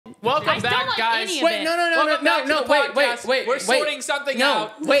Welcome back, guys. Wait, no, wait. We're sorting something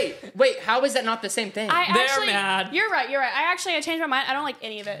out. Wait. How is that not the same thing? They're mad. You're right. I changed my mind. I don't like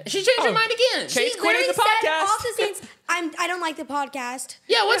any of it. She changed her mind again. Kate's She quitting literally the podcast. said off the scenes, I don't like the podcast.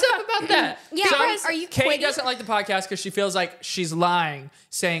 Yeah, what's up about that? Yeah, So, are you Kate quitting? doesn't like the podcast because she feels like she's lying,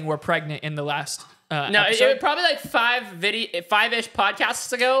 saying we're pregnant in the last No, episode. it probably like 5-ish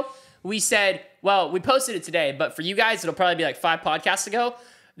podcasts ago. We said, well, we posted it today, but for you guys, it'll probably be like 5 podcasts ago.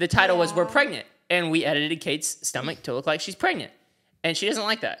 The title was "We're Pregnant," and we edited Kate's stomach to look like she's pregnant, and she doesn't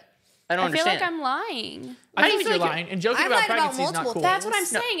like that. I don't I feel understand. like I'm lying. I think feel you're like lying, and joking I've about lied about pregnancy is not multiple cool. That's what I'm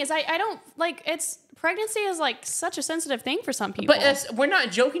saying. Is I don't like pregnancy is like such a sensitive thing for some people. But we're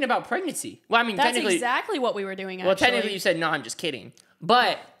not joking about pregnancy. Well, I mean, that's technically, exactly what we were doing. well, Actually. technically, you said no. I'm just kidding.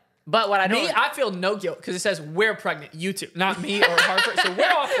 But what I don't. Me, I feel no guilt because it says we're pregnant. You two, not me or Harper. So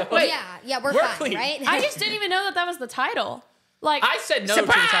we're off the hook. Yeah, we're We're fine, clean. right? I just didn't even know that was the title. Like I said no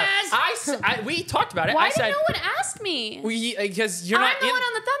Surprise! to the title. We talked about it. why I said did no one ask me? because you're I'm not the in. one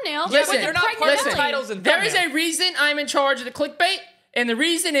on the thumbnail. Listen, with the you're not pregnant part of belly. titles and There is thumbnail. a reason I'm in charge of the clickbait, and the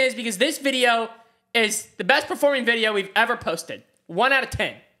reason is because this video is the best performing video we've ever posted. 1 out of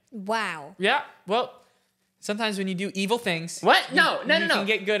 10. Wow. Yeah. Well, sometimes when you do evil things, What? No. you can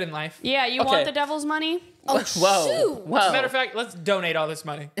get good in life. Yeah, you Okay. want the devil's money? Oh, Whoa. shoot. Whoa. As a matter of fact, let's donate all this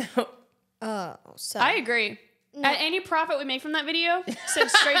money. Oh, so. I agree. At any profit we make from that video,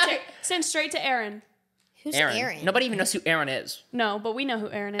 send straight to Aaron. Who's Aaron. Aaron? Nobody even knows who Aaron is. No, but we know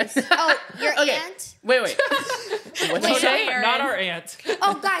who Aaron is. Oh, your Okay. aunt? Wait. What'd you Wait, say? Aaron. Not our aunt.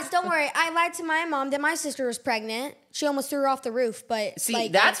 Oh, guys, don't worry. I lied to my mom that my sister was pregnant. She almost threw her off the roof, but See,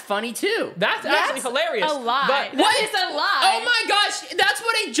 like, that's funny too. That's actually hilarious. A lie. But That is a lie. Oh my gosh, that's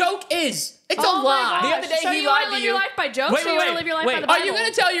what a joke is. It's Oh a my lie. gosh. The other day so he you lied wanna to live you. your life by jokes, Wait, or you want to live your life by the Are Bible? you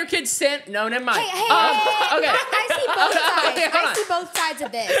going to tell your kids sin? No, never mind. Hey, Okay. I see both sides. Okay, hold I on. see both sides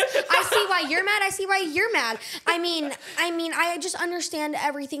of this. I see why you're mad. I see why you're mad. I mean, I just understand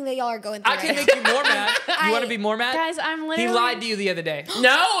everything that y'all are going through. I can right make you more mad. You want to be more mad? Guys, I'm literally... He lied to you the other day.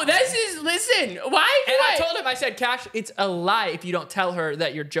 No, this is, listen, why? And I told him, I said, Cash, it's a lie if you don't tell her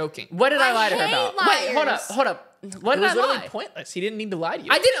that you're joking. What did I I lie to her hate about? liars. Wait, hold up. What It did was I literally lie? pointless. He didn't need to lie to you.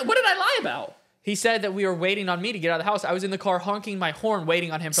 I didn't. What did I lie about? He said that we were waiting on me to get out of the house. I was in the car honking my horn,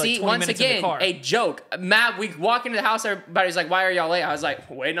 waiting on him for like See, 20 once minutes again, in the car. a joke. Mav, we walk into the house, everybody's like, why are y'all late? I was like,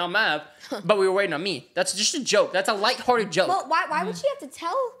 waiting on Mav. But we were waiting on me. That's just a joke. That's a lighthearted joke. Well, why would she have to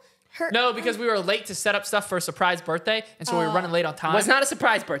tell her? No, because we were late to set up stuff for a surprise birthday, and so we were running late on time. It was not a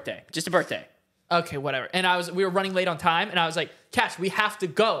surprise birthday. Just a birthday. Okay, whatever. And we were running late on time, and I was like, Cash, we have to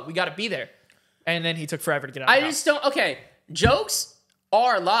go. We got to be there. And then he took forever to get out of the house. I just don't. Okay, jokes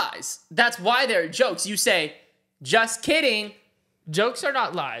are lies. That's why they're jokes. You say, just kidding. Jokes are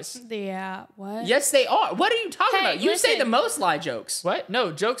not lies. Yeah, what? Yes, they are. What are you talking Hey, about? You say listen. the most lie jokes. What?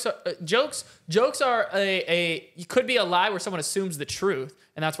 No, jokes are jokes are you could be a lie where someone assumes the truth,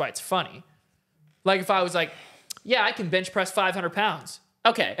 and that's why it's funny. Like if I was like, yeah, I can bench press 500 pounds.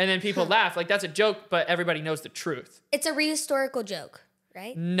 Okay. And then people laugh. Like, that's a joke, but everybody knows the truth. It's a rehistorical joke,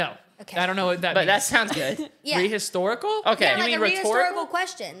 right? No. Okay. I don't know what that But means. that sounds good. Yeah. Rehistorical? Okay. Yeah, You like mean a rhetorical? rhetorical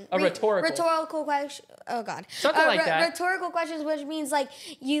question. A rhetorical. Rhetorical question. Oh God. Something like that. Rhetorical questions, which means like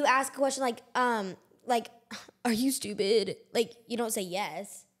you ask a question like, are you stupid? Like you don't say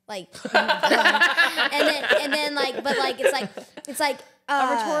yes. Like, and then like, but like it's like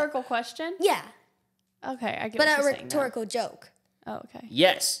A rhetorical question? Yeah, Okay, I get but what a you're saying now. rhetorical joke. Oh, okay.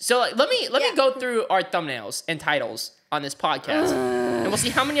 Yes. So like, let me Yeah. go through our thumbnails and titles on this podcast, and we'll see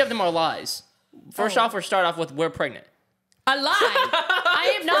how many of them are lies. First off, we'll start off with "We're pregnant." A lie.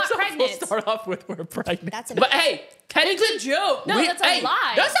 I am not First off, pregnant. We'll start off with we're pregnant. That's a But hey, technically, joke. No, that's a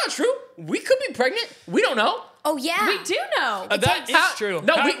lie. That's not true. We could be pregnant. We don't know. oh yeah. We do know. That is How- true.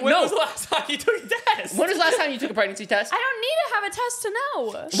 No, When was the last time you took a test? When was the last time you took a pregnancy test? I don't need to have a test to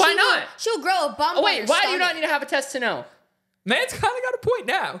know. Why not? She'll grow a bum. Oh on wait, your why do you stomach. not need to have a test to know? Man's kind of got a point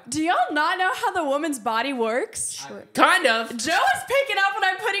now. Do y'all not know how the woman's body works? Kind of. Joe is picking up what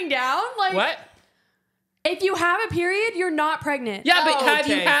I'm putting down. Like, What? if you have a period, you're not pregnant. Yeah, but Oh, have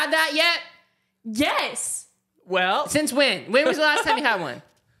you okay. had that yet? Yes. Well, Since when? When was the last time you had one?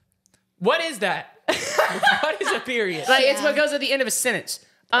 what is that? What is a period? Like it's what goes at the end of a sentence.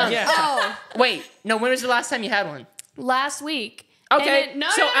 Yeah. Oh, Wait, no. When was the last time you had one? Last week. Okay, And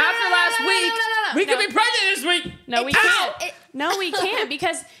then- so after last week, we could no. be pregnant this week. No, we Ow! can't. No, we can't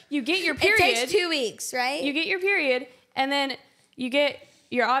because you get your period. it takes 2 weeks, right? You get your period, and then you get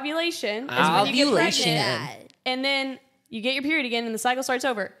your ovulation. Is when you get Ovulation. pregnant, and then you get your period again, and the cycle starts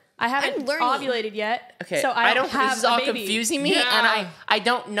over. I haven't I'm learning. ovulated yet, Okay, so I don't have This is all a baby. confusing me, Yeah. and I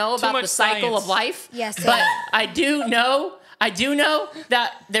don't know about much the cycle science. of life. Yes, but same. I do know I do know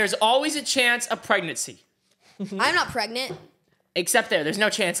that there's always a chance of pregnancy. I'm not pregnant. Except there's no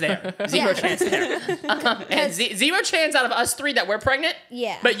chance there. Zero chance there. And zero chance out of us three that we're pregnant.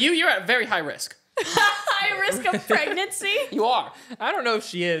 Yeah. But you're at very high risk. High risk of pregnancy. You are. I don't know if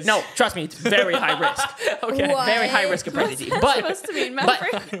she is. No, trust me, it's very high risk. Okay. What? Very high risk of pregnancy. What's But supposed to mean,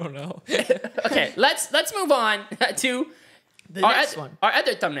 Maverick? I don't know. okay, let's move on to The next one. our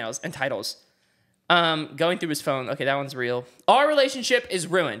other thumbnails and titles. Going through his phone. Okay, that one's real. Our relationship is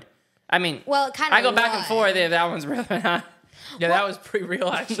ruined. I mean, Well, it kind of I go back and forth if that one's ruined. Yeah, that was pretty real,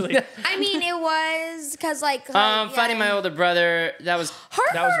 actually. I mean, it was because like Fighting my older brother. That was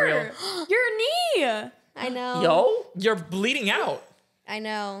Harper, That was real. your knee. I know. yo. You're bleeding out. I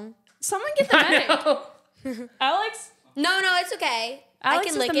know. Someone get the medic. Alex? No, it's okay. I Alex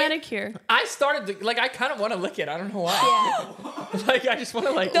can is lick the it. medic here. I started to, I kind of want to lick it. I don't know why. Yeah. I just want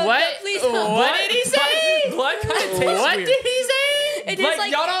to What? please don't. What did he say? Blood kind of tastes What weird. did he say? It Like, is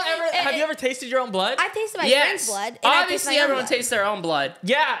like y'all don't ever, have you ever tasted your own blood? I tasted my Yes. friend's blood. And I taste Obviously, my own everyone blood. tastes their own blood.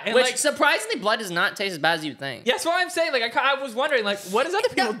 Yeah. And Which, like, surprisingly, blood does not taste as bad as you'd think. yeah, that's what I'm saying. Like, I was wondering, like, what does other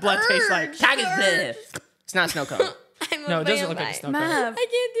people's blood taste like? urge. Tag is bleh. It's not snow cone. I'm a No, it doesn't look vampire. like a snow cone. Mav. I can't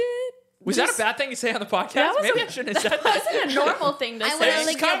do it. Was that a bad thing to say on the podcast? That was Maybe a- I shouldn't have said That's that. a normal thing to I say. wanna It's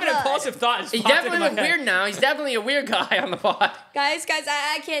lick kind of your an blood. impulsive thought. Just He popped definitely into look my head. weird now. He's definitely a weird guy on the pod. Guys,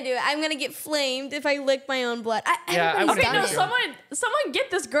 I can't do it. I'm gonna get flamed if I lick my own blood. Yeah, I everybody's wouldn't Okay, done no, do it. it. someone get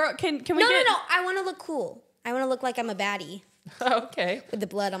this girl. Can we No, get? I want to look cool. I want to look like I'm a baddie Okay. with the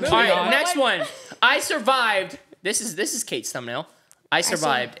blood on my All Moving right, on. next one. I survived. This is Kate's thumbnail. I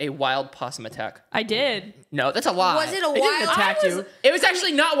survived a wild possum attack. I did. No, that's a lie. Was it a They didn't wild? attack I was- you. It was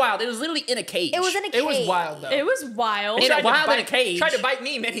actually not wild. It was literally in a cage. It was in a cage. It was wild, though. It was wild. In a Tried to wild in a bite- cage. Tried to bite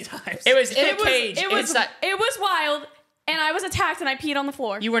me many times. It was in It a was. cage. It was. inside. It was wild, and I was attacked, and I peed on the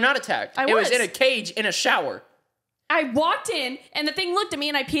floor. You were not attacked. I It was was. in a cage in a shower. I walked in, and the thing looked at me,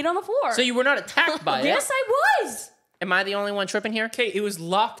 and I peed on the floor. So you were not attacked by it. Yes, I was. Am I the only one tripping here? Okay, it was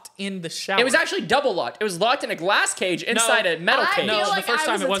locked in the shower. It was actually double locked. It was locked in a glass cage inside a metal I cage. feel No, like the first I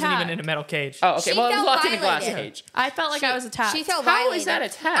time was it wasn't even attacked. in a metal cage. Oh, okay. She Well, it was felt locked in a glass violated. cage. I felt like I was attacked. She felt How violated. is that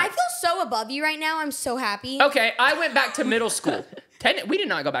attack? I feel so above you right now. I'm so happy. Okay, I went back to middle school. We did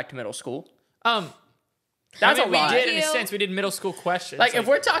not go back to middle school. That's I mean, a lie. we did in a Thank you. sense. We did middle school questions. Like, if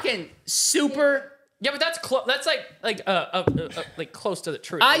we're talking super, yeah, but that's that's like close to the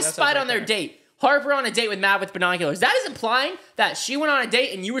truth. I Like, that's spied like on their right there. date. Harper on a date with Matt with binoculars. That is implying that she went on a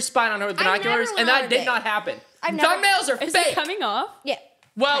date and you were spying on her with I never binoculars, went and on that a did date. not happen. I've never- Thumbnails are Is fake. it coming off? Yeah.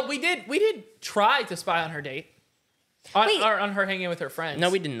 Well, we did try to spy on her date. On, Wait. or on her hanging with her friends.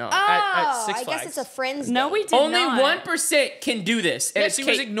 No, we did not. Oh, at Six I guess Flags. it's a friend's No, date. we did Only not. 1% can do this. And Yeah, it's she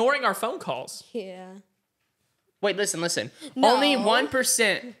was Kate- ignoring our phone calls. Yeah. Wait, listen. No. Only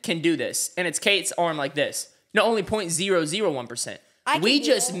 1% can do this, and it's Kate's arm like this. No, only 0.001%. I can We do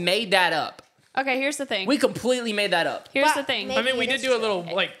just it. made that up. Okay, here's the thing. We completely made that up. Here's Well, the thing. maybe- I mean, we it did is do a true. little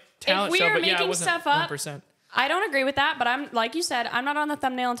like talent we show, are but yeah, it making wasn't stuff up- 1%. I don't agree with that, but I'm like you said, I'm not on the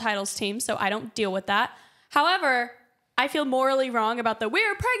thumbnail and titles team, so I don't deal with that. However, I feel morally wrong about the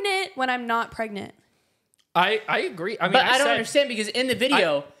we're pregnant when I'm not pregnant. I agree. I mean, But I don't said- understand because in the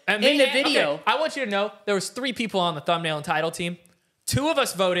video, okay, I want you to know there was 3 people on the thumbnail and title team. 2 of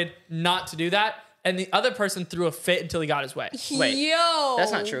us voted not to do that, and the other person threw a fit until he got his way. Wait, Yo.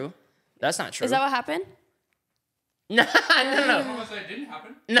 that's not true. That's not true. Is that what happened? No. Almost like it didn't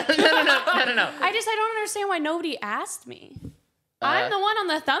happen. No. I don't understand why nobody asked me. I'm the one on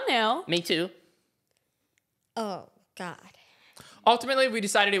the thumbnail. Me too. Oh God. Ultimately, we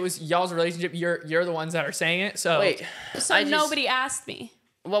decided it was y'all's relationship. You're the ones that are saying it. So Wait. So I just- nobody asked me.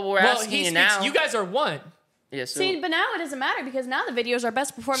 Well, we're Well, asking he you speaks. now. You guys are one. Yeah, so See, but now it doesn't matter because now the video is our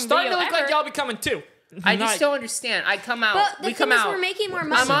best performing Starting to video look ever. like y'all becoming 2. I Not- just don't understand. I come out. But the we thing come is, out. we're making more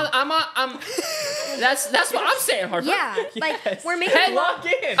money. I'm. That's what I'm saying, Harper. Yeah, like Yes. we're making Head- Lock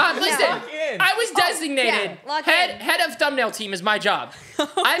in. Listen, Lock in. I was designated yeah, lock in. head of thumbnail team is my job.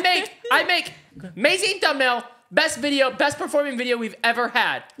 I make amazing thumbnail, best video, best performing video we've ever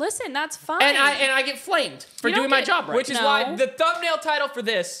had, Listen, that's fine. and I get flamed for You don't doing my get- job right. Which is No. why the thumbnail title for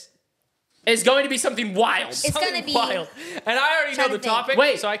this is going to be something wild. It's something gonna be- wild. And I already know Trying the to think. topic.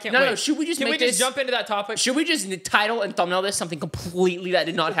 Wait, so I can't no, wait. no, should we just Can make we just this- jump into that topic? Should we just title and thumbnail this something completely that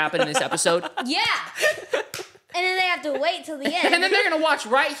did not happen in this episode? Yeah. And then they have to wait till the end. And then they're gonna watch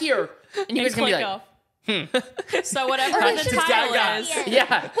right here, and you guys gonna be click like, off. So whatever Or they the should title guy. is. Yeah.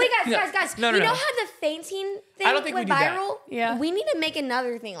 yeah. Wait, guys. No, you no. know how the fainting thing I don't think we went do that. viral? Yeah. We need to make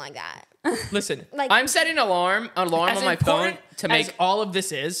another thing like that. Listen, Like I'm setting an alarm as on my phone important to make. as all of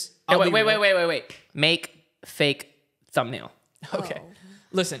this is. Hey, I'll wait, be wait, real. wait. Make fake thumbnail. Okay.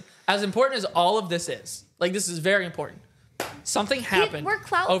 Listen, as important as all of this is, like this is very important. Something happened we're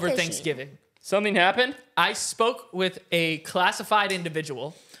clout over fishing. Thanksgiving. Something happened? I spoke with a classified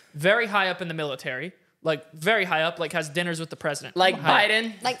individual, very high up in the military, like very high up, like has dinners with the president. Like High up.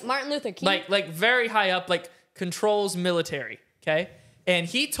 Biden? Like Martin Luther King. Like very high up, like controls military. Okay, and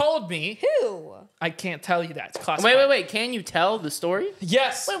he told me who? I can't tell you that. It's classified. Wait. Can you tell the story?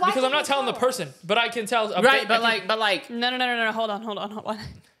 Yes, Wait, why because I'm can't not you telling the tell? person, but I can tell. Right, but like. No. Hold on.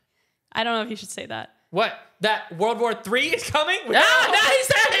 I don't know if you should say that. What? That World War III is coming? No, he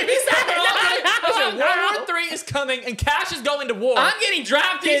said it. Listen, World War III is coming, and Cash is going to war. I'm getting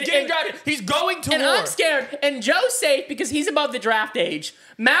drafted. He's getting drafted. He's going to And war. I'm scared. And Joe's safe because he's above the draft age.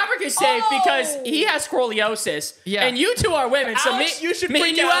 Maverick is safe because he has scoliosis. Yeah. And you two are women. So Alex, you should me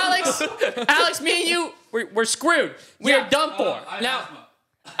freak and you, out. Alex, me and you, we're screwed. We Yeah. are done for. Now,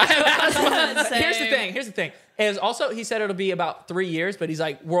 Same. here's the thing. Is also he said it'll be about 3 years, but he's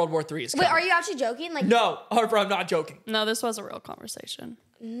like World War III is coming. Wait, are you actually joking? Like, No, Harper, I'm not joking. No, this was a real conversation.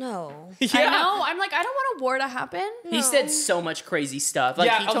 no. I know. I'm like, I don't want a war to happen. He said so much crazy stuff.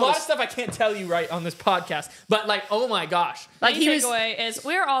 Like he Yeah, a told lot us, of stuff I can't tell you right on this podcast. But like, oh my gosh. like Main he was takeaway is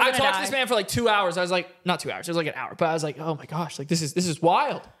we're all I gonna talked die. to this man for like 2 hours. I was like, not 2 hours, it was like an hour. But I was like, oh my gosh, like this is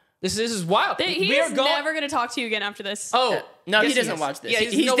wild. This is wild. He is never gonna talk to you again after this. Oh. no, yes, he doesn't is. watch this. Yeah,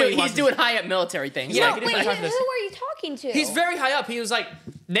 he's no way he doing watches doing high up military things. Yeah, Like, he Wait, doesn't who talk to this. are you talking to? He's very high up. He was like,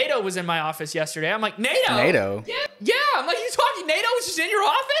 NATO was in my office yesterday. I'm like, NATO? NATO? Yeah. I'm like, you talking NATO was just in your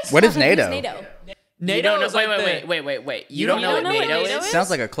office? What is Who's NATO? NATO? NATO you don't know. is like Wait. You don't know what NATO is?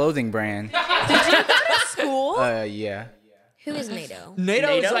 Sounds like a clothing brand. School? Yeah. Who is NATO?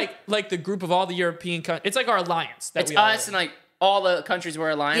 NATO is NATO? like the group of all the European countries. It's like our alliance. That It's we all us and like all the countries we're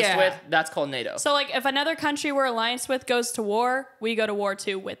allianced Yeah. with. That's called NATO. So like if another country we're alliance with goes to war, we go to war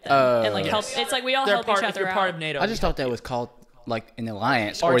too with them. and like help it's like we all They're help part, each if other you're out. part of NATO. I just thought that was called like an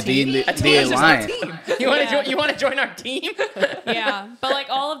alliance Our or team? the A team is just our alliance. team. You want to Yeah. you want to join our team? Yeah. But like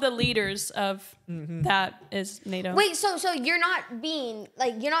all of the leaders of that is NATO. Wait, so you're not being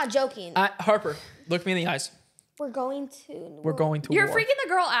like you're not joking. Harper, look me in the eyes. We're going to. We're going to You're war. freaking the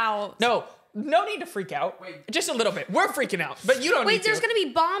girl out. No need to freak out. Just a little bit. We're freaking out, but you don't need Wait, to. there's gonna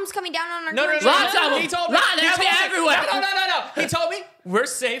be bombs coming down on our No. country. Lots of them. He told me. Lot, he they'll told be me- everywhere. No. He told me we're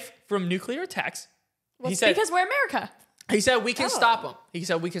safe from nuclear attacks. He said. Because we're America. He said we can stop them. He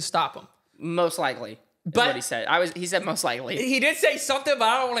said we can stop them. Most likely. Is But- what he said. He said most likely. He did say something, but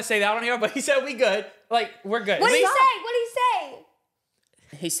I don't want to say that on here. But he said we good. Like we're good. What did he Stop. say? What did he say?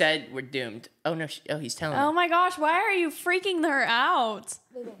 He said we're doomed. Oh no! He's telling Oh me. my gosh, why are you freaking her out?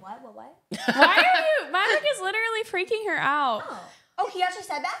 Wait, what? Why are you Maverick is literally freaking her out. Oh, he actually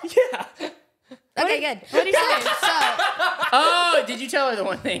said that? Yeah. Okay, good. What did he say? Oh, did you tell her the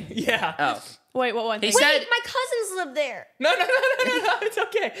one thing? Yeah. Oh, Wait, what one he thing? said. Wait, my cousins live there. No. It's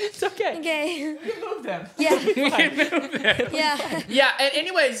okay. It's okay. Okay. You can move them. Yeah. Yeah. Yeah. And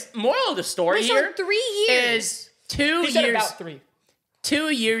anyways, moral of the story Wait, so here 3 years. is 2 He said years. about 3. 2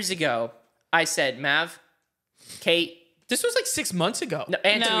 years ago, I said, Mav, Kate, This was like 6 months ago. no,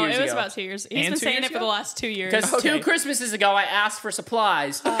 and 2 No, years it was ago. about 2 years. He's And been 2 saying years it for the ago? last 2 years. Because Okay. 2 Christmases ago, I asked for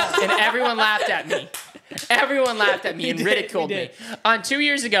supplies, and everyone laughed at me. Everyone laughed at me and did, ridiculed we me. did. On 2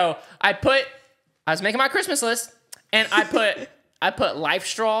 years ago, I was making my Christmas list, and I put Life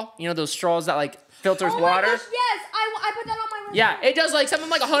Straw. You know those straws that like filters Oh my water. gosh, yes, I put that on my resume. Yeah, it does like something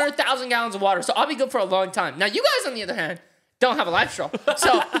like 100,000 gallons of water, so I'll be good for a long time. Now, you guys, on the other hand, don't have a Life Straw,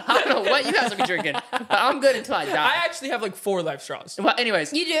 so I don't know what you guys will be drinking, but I'm good until I I die. actually have like 4 life straws. Well,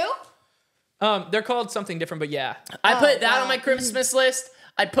 anyways, You do? They're called something different, but yeah, I put that wow. on my Christmas list.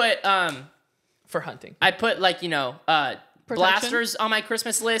 I for hunting. put blasters on my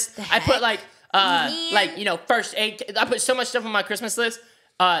Christmas list. I put Man. first aid. I put so much stuff on my Christmas list.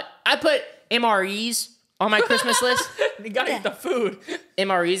 I put MREs on my Christmas list. You gotta eat the food.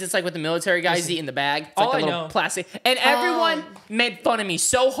 MREs, it's like what the military guys eat in the bag. It's like all the I little know- plastic. And everyone made fun of me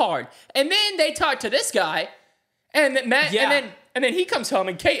so hard. And then they talked to this guy, and then Matt, Yeah. and then he comes home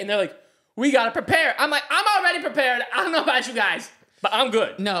and Kate, and they're like, "We gotta prepare." I'm like, "I'm already prepared. I don't know about you guys, but I'm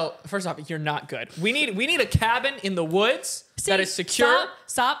good." No, first off, you're not good. We need a cabin in the woods that is secure.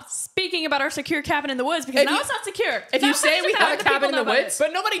 Stop speaking about our secure cabin in the woods because now you- it's not secure. If you say we have a cabin in the woods,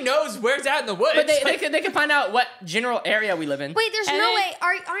 But nobody knows where it's at in the woods. but they can find out what general area we live in. Wait, there's And no then- way.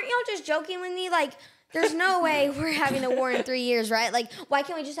 Aren't y'all just joking with me? Like, there's no way we're having a war in 3 years, right? Like, why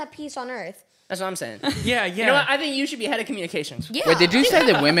can't we just have peace on Earth? That's what I'm saying. yeah. You know what? I think you should be head of communications. Yeah. Wait, did you say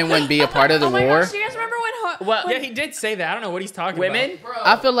that women wouldn't be a part of the Oh my war? gosh, do you guys remember when Well, Yeah, he did say that. I don't know what he's talking women. about.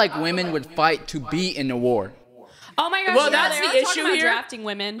 I feel like women would fight to be in the war. Oh my gosh, Well, yeah, that's they the are talking issue about here. drafting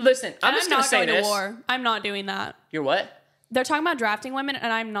women. Listen, I'm And just gonna not say going this. to war. I'm not doing that. You're what? They're talking about drafting women,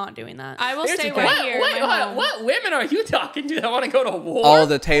 and I'm not doing that. I will Here's stay the thing. right What, here. in what, my what, home. what women are you talking to that want to go to war? All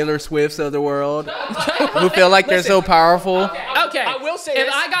the Taylor Swifts of the world who feel like they're so powerful. Okay. I will say if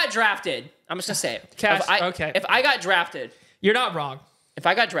this. I got drafted, I'm just gonna say it. Cash, If I got drafted, You're not wrong. if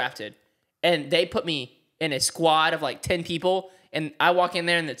I got drafted, and they put me in a squad of like 10 people, and I walk in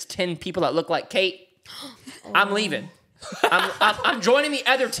there and it's 10 people that look like Kate, I'm leaving. I'm joining the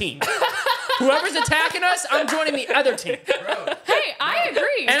other team. Whoever's attacking us, I'm joining the other team. Hey, I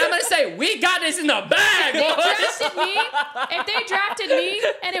agree. And I'm gonna say, we got this in the bag, boys. If they drafted me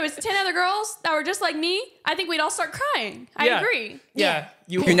and it was 10 other girls that were just like me, I think we'd all start crying. I Yeah. agree. Yeah.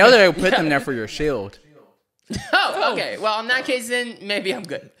 You know they put them there for your shield. Oh, okay. Well, in that case, then maybe I'm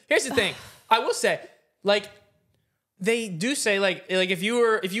good. Here's the thing. I will say, like, they do say like if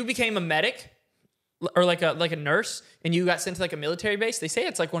you became a medic or like a nurse and you got sent to like a military base, they say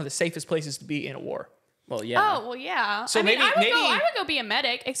it's like one of the safest places to be in a war. Well, yeah. Oh, well, yeah. So I mean, maybe- I would go be a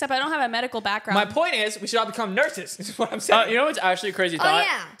medic, except I don't have a medical background. My point is, we should all become nurses. Is what I'm saying. You know what's actually a crazy thought?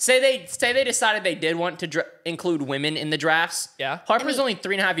 yeah. Say they decided they did want to include women in the drafts. Yeah. Harper's only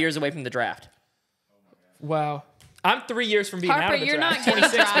 3.5 years away from the draft. Wow. I'm 3 years from being Harper, out of the you're draft. not getting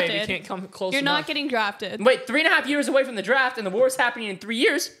 26, baby. drafted. Can't come close You're enough. not getting drafted. Wait, 3.5 years away from the draft, and the war's happening in 3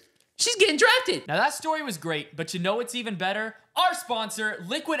 years. She's getting drafted. Now that story was great, but you know what's even better? Our sponsor,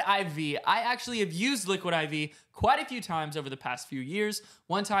 Liquid IV. I actually have used Liquid IV quite a few times over the past few years.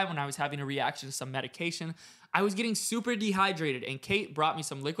 One time when I was having a reaction to some medication, I was getting super dehydrated, and Kate brought me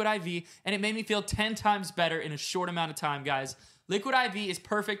some Liquid IV, and it made me feel 10 times better in a short amount of time, guys. Liquid IV is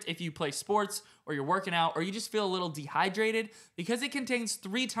perfect if you play sports or you're working out or you just feel a little dehydrated because it contains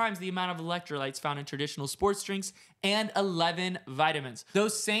 3 times the amount of electrolytes found in traditional sports drinks and 11 vitamins.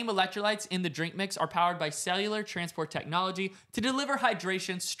 Those same electrolytes in the drink mix are powered by cellular transport technology to deliver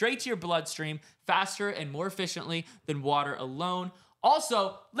hydration straight to your bloodstream faster and more efficiently than water alone.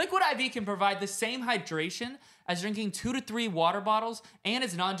 Also, Liquid IV can provide the same hydration as drinking 2 to 3 water bottles and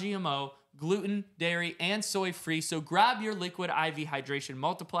is non-GMO, gluten, dairy, and soy-free. So grab your Liquid IV Hydration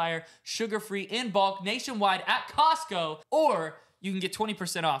Multiplier, sugar-free in bulk nationwide at Costco, or you can get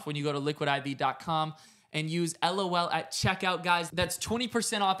 20% off when you go to liquidiv.com and use LOL at checkout, guys. That's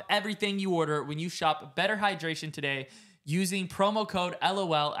 20% off everything you order when you shop Better Hydration today using promo code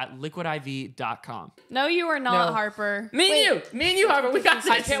LOL at liquidiv.com. No, you are not, No. Harper. Me and you, Harper, we got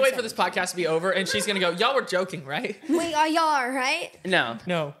this. I can't wait for this podcast to be over, and she's gonna go, y'all were joking, right? Wait, y'all are right? No.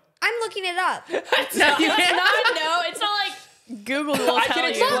 No. I'm looking it up. No, you It's can't. not, it's not like Google will I tell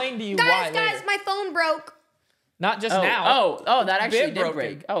can you. explain to you why Guys, later. my phone broke. Not just now. Oh, that actually Been did broken.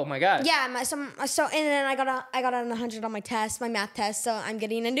 break. Oh my god. Yeah, so and then I got an 100 on my test, my math test. So I'm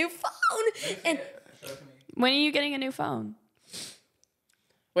getting a new phone. And When are you getting a new phone?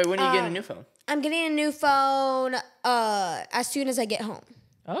 Wait, when are you getting a new phone? I'm getting a new phone as soon as I get home.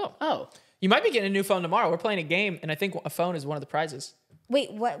 Oh. Oh. You might be getting a new phone tomorrow. We're playing a game, and I think a phone is one of the prizes.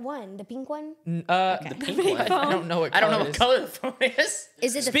 Wait, what one? The pink one? The pink one. I don't know what color I don't know it what is. color the phone is.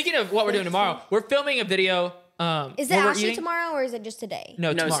 Is it? Speaking of what we're doing tomorrow, we're filming a video. Is it where we're actually eating- tomorrow or is it just today? No,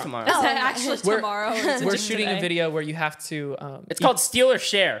 No, tomorrow. it's tomorrow. Is that okay. actually We're- tomorrow? Or is it We're just shooting today? a video where you have to. It's called Steal or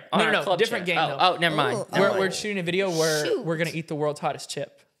Share. On No, our no, club different chat. game, Oh, though. oh, never mind. Ooh, Never mind. We're shooting a video where Shoot. we're gonna eat the world's hottest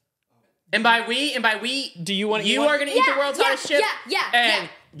chip. And by we, Do you want to? you are gonna eat the Yeah, world's yeah, hottest chip. yeah, And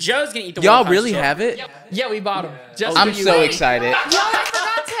Joe's gonna eat the Y'all world's really hottest chip. have it? Yeah, we bought them. Just I'm for you. so excited. Yo,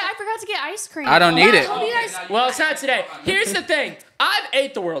 I forgot to get ice cream. I don't need it. Hope you guys. Well, it's not today. Here's the thing. I've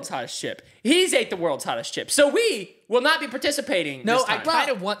ate the world's hottest chip. He's ate the world's hottest chip. So we will not be participating No, this I time. kind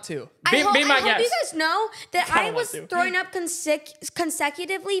of want to. I Be hope, my I hope you guest. guys know that Kinda I want was to. throwing up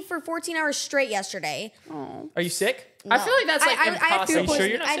consecutively for 14 hours straight yesterday. Are you sick? I feel like that's like I had impossible. food Are you sure poisoning.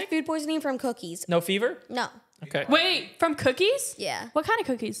 you're not I had sick? food poisoning from cookies. No fever? No. Okay. Wait, from cookies? Yeah. What kind of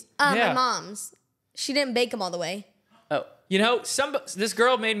cookies? Yeah. My mom's. She didn't bake them all the way. Oh. You know, this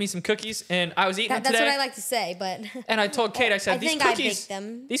girl made me some cookies, and I was eating them That's today. what I like to say, but And I told Kate, I said, I these think I cookies, baked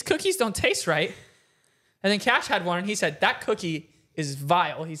them. these cookies don't taste right. And then Cash had one, and he said, that cookie is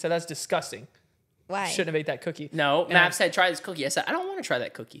vile. He said, that's disgusting. why? Shouldn't have ate that cookie. No, And I- Mav said, try this cookie. I said, I don't want to try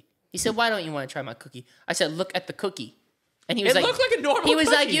that cookie. He said, why don't you want to try my cookie? I said, look at the cookie. And he was It like, looked like a normal He was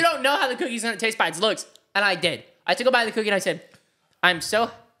like, cookie. you don't know how the cookie's going to taste by its looks. And I did. I took a bite of the cookie and I said, I'm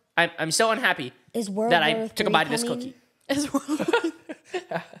so unhappy Is World that I War took a III bite of this coming? cookie.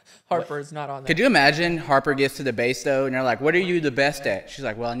 Harper is not on there. Could you imagine Harper gets to the base though, and they're like, "What are you the best at?" She's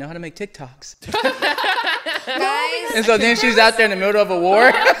like, "Well, I know how to make TikToks." Guys, And so then she's out there in the middle of a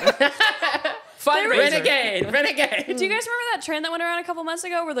war. Fundraiser. Renegade. Do you guys remember that trend that went around a couple months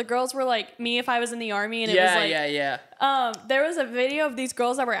ago where the girls were like me if I was in the army and it was like Yeah. there was a video of these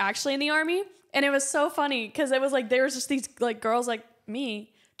girls that were actually in the army And it was so funny because it was like there was just these like girls like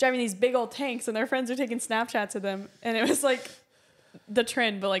me driving these big old tanks, and their friends are taking Snapchats of them, and it was like the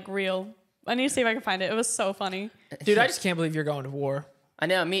trend, but like real. I need to see if I can find it. It was so funny. Dude, I just can't believe you're going to war. I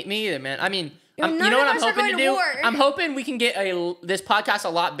know, me either, man. I mean, Yo, you none know what of I'm us are hoping to going to do? war. I'm hoping we can get this podcast a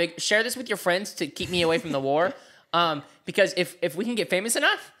lot big. Share this with your friends to keep me away from the war. Because if we can get famous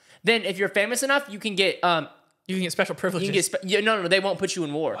enough, then if you're famous enough, you can get You can get special privileges. you can get no, they won't put you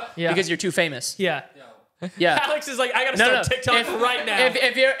in war because you're too famous. yeah. Yeah. Alex is like, I gotta start TikTok right now.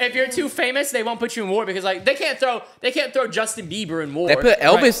 If you're too famous, they won't put you in war because like they can't throw Justin Bieber in war. They put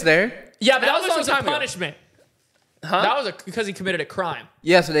Elvis there. Yeah, but that that was a long was a time ago. punishment. Huh? That was because he committed a crime.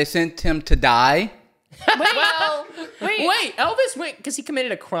 Yeah, so they sent him to die. Wait, Elvis went because he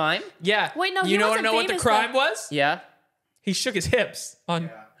committed a crime. Yeah. Wait, no, you he know wasn't what the famous, crime though. was? Yeah. He shook his hips on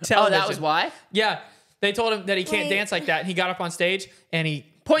Oh, television. that was why. Yeah. They told him that he can't Wait. dance like that, and he got up on stage and he.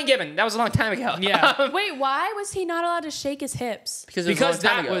 Point given. That was a long time ago. Yeah. Wait, why was he not allowed to shake his hips? because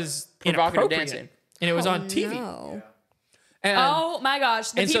That was provocative inappropriate, dancing. and it was on TV. No. And, Oh my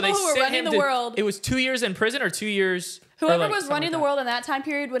gosh, the and people so they who were sent running him the to, world. It was 2 years in prison or 2 years. Whoever or like was running something the like world in that time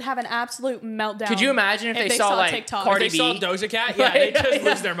period would have an absolute meltdown. Could you imagine if they saw, like, TikTok? that. Cardi If they saw B. Doja Cat, yeah, they just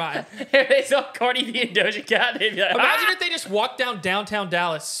lose their mind. If they saw Cardi B and Doja Cat, they'd be like, Imagine "Ah!" if they just walked down downtown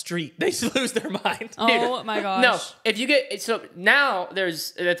Dallas street. They just lose their mind. Oh my gosh. No, if you get so now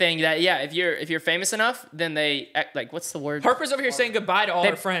there's the thing that if you're famous enough, then they act like what's the word? Harper's over here saying goodbye to all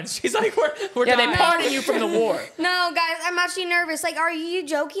her friends. She's like, we're Yeah, they dying. pardon you from the war. No, guys, I'm actually nervous. Like, are you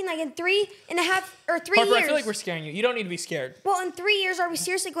joking? Like, in 3.5 or 3 Harper, years? I feel like we're scaring you. You don't need to be scared. Well, in 3 years, are we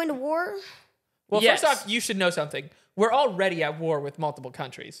seriously going to war? Well, Yes. first off, you should know something. We're already at war with multiple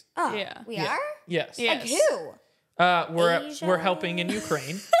countries. Oh, Yeah. we Yeah. are? Yes. Yeah. Like who? We're Asia. helping in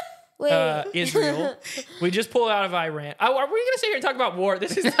Ukraine, Wait. Israel. We just pulled out of Iran. Are we gonna sit here and talk about war?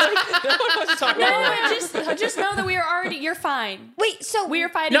 This is like, no one wants to talk No, about war. but just know that we are already. You're fine. Wait, so We are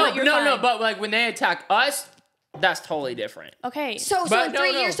fighting. No, but you're no, fine. no. But like when they attack us, that's totally different. Okay. So But in no,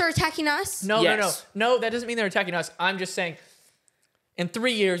 3 no. years they're attacking us? No, Yes. no. That doesn't mean they're attacking us. I'm just saying, in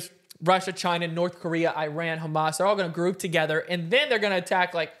 3 years, Russia, China, North Korea, Iran, Hamas, they're all going to group together, and then they're going to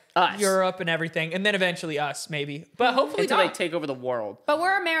attack like Us. Europe and everything, and then eventually us, maybe. But hopefully Until they not. take over the world. But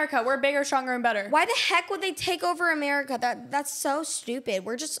we're America. We're bigger, stronger, and better. Why the heck would they take over America? That's so stupid.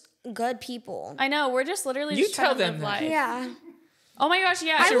 We're just good people. I know. We're just literally You just trying tell to them live that. life. Yeah. Oh my gosh,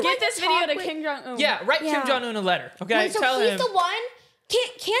 yeah. I So would get like this to video talk to with- Kim Jong-un. Yeah, write Yeah. Kim Jong-un a letter, okay? Wait, so Tell he's him. the one?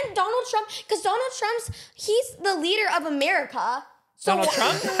 Can't Donald Trump? Because Donald he's the leader of America. So Donald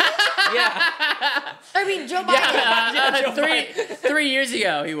Trump? Yeah. I mean, Joe Biden. Joe 3 years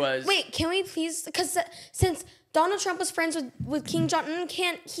ago he was. Wait, can we please? Because since Donald Trump was friends with Kim Jong-un,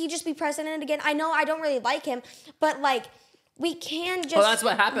 can't he just be president again? I know I don't really like him, but like we can just. Well, that's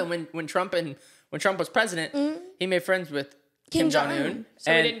what happened when Trump was president. He made friends with Kim Jong-un.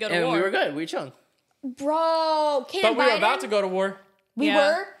 So we didn't go to and war. we were good. We were chilling. Bro, Kim But we were Biden, about to go to war. We Yeah.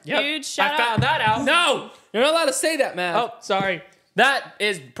 were. Yep. Huge shout I out. found that out. No, you're not allowed to say that, man. Oh, sorry. That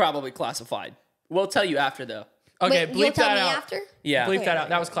is probably classified. We'll tell you after, though. Okay, Wait, you'll bleep tell that me out. after? Yeah. Bleep that out.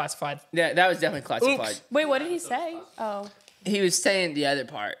 That was classified. Yeah, that was definitely classified. Oops. Wait, what did he say? Oh. He was saying the other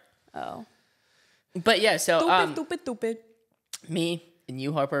part. Oh. But yeah, so Stupid. me and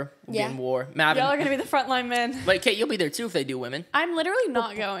you, Harper, will Yeah. be in war. Mavin, Y'all are going to be the frontline men. Wait, Kate, you'll be there too if they do women. I'm literally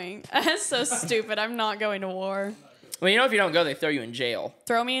not going. That's so stupid. I'm not going to war. Well, you know, if you don't go, they throw you in jail.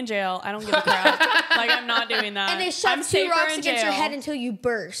 Throw me in jail. I don't give a crap. Like, I'm not doing that. And they I'm shove 2 safer rocks in against your jail. head until you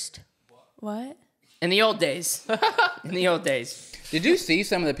burst. What? In the old days. In the old days. Did you see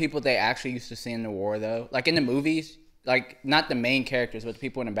some of the people they actually used to see in the war though? Like in the movies, like not the main characters, but the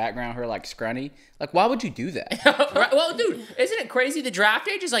people in the background who are like scrunny. Like, why would you do that? Right? Well, dude, isn't it crazy? The draft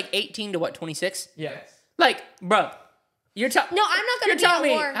age is like 18 to what, 26? Yeah. Like, bro, you're telling No, I'm not You're gonna be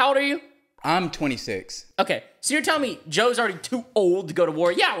telling at me, war. how old are you? I'm 26. Okay, so you're telling me Joe's already too old to go to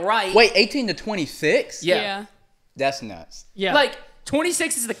war? Yeah, right. Wait, 18 to 26? Yeah. That's nuts. Yeah. Like,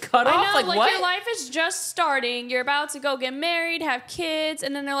 26 is the cutoff? I know, like, like what? your life is just starting. You're about to go get married, have kids,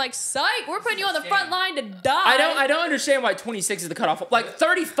 and then they're like, "Psych, we're putting you on the front line to die." I don't understand why 26 is the cutoff. Like,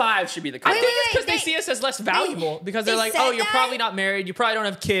 35 should be the I cutoff. think it's because wait, they see us as less valuable because they're they like, said oh, you're that? probably not married. You probably don't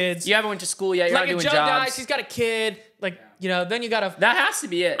have kids. You haven't went to school yet. You're Like not if doing Joe jobs. dies, she's got a kid. Like, you know, then you gotta. That has to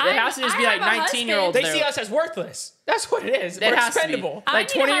be it. It has to just be I like have a 19-year-olds. They see us as worthless. That's what it is. We're expendable. I Like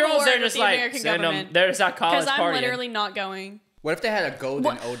need to have a 20-year-olds, word they're with just the like, American send them. government. They're just at college Because I'm partying. literally not going. What if they had a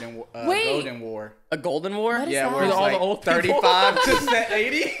golden Wait. golden war? A golden war? What is Yeah, that? where it's all like the old people? 35 to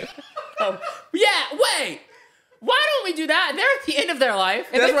 80. Oh, yeah, wait. Why don't we do that? They're at the end of their life.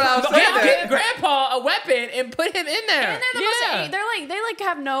 That's what I was saying. Give Grandpa a weapon and put him in there. And they're they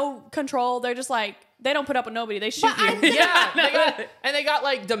have no control. They're just like they don't put up with nobody. They shoot you. They got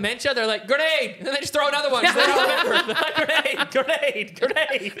like dementia. They're like grenade, and then they just throw another one. They don't remember. They're like,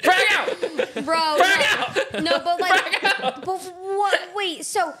 grenade. Frag out. Bro, no, but like, but what? Wait,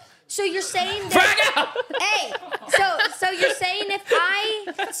 so you're saying that? Hey, so you're saying if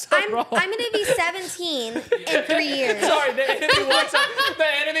I'm gonna be 17 in 3 years? Sorry, the enemy walks up. The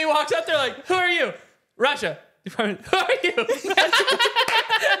enemy walks up. They're like, "Who are you?" Russia. Who are you?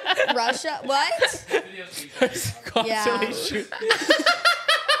 Russia? What? Constantly shooting.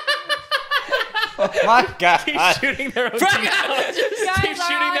 Oh my God. Keep shooting their own Frag teammates. out. Keep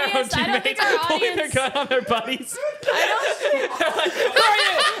shooting their own teammates. Pulling their gun on their buddies. They're like, "Who are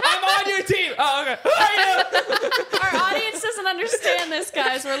you? I'm on your team." Oh, okay. Who are you? Our audience doesn't understand this,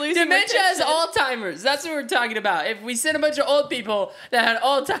 guys. We're losing Dementia has retention. Alzheimer's. That's what we're talking about. If we send a bunch of old people that had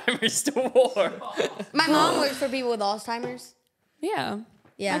Alzheimer's to war. My mom works for people with Alzheimer's. Yeah.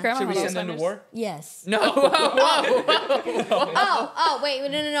 Yeah. My grandma Should we has send them to Alzheimer's. war? Yes. No. Oh, wait,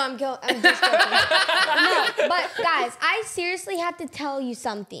 no, I'm just joking. No, but guys, I seriously have to tell you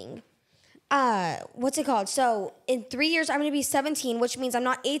something. What's it called? So in 3 years, I'm gonna be 17, which means I'm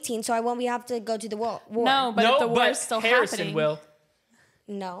not 18, so I won't have to go to the war. No, but if the war is still Harrison happening. will.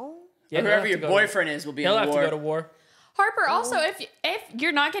 No. Yeah, he'll Whoever have your to go to- boyfriend is will be He'll in have war. to go to war. Harper, also, if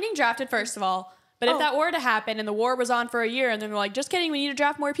you're not getting drafted, first of all, but if that were to happen and the war was on for a year and then they're like, just kidding, we need to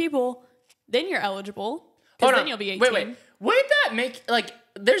draft more people, then you're eligible. Because then you'll be 18. Wait. Wouldn't that make, like,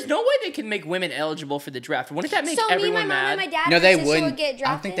 there's no way they can make women eligible for the draft. Wouldn't that make So me, everyone my mom, mad? and my dad, No, and they my sister wouldn't. would get I drafted.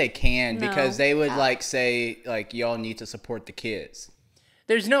 don't think they can because No. they would like say like y'all need to support the kids.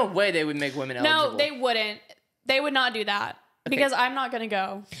 There's no way they would make women eligible. No, they wouldn't. They would not do that. Because I'm not going to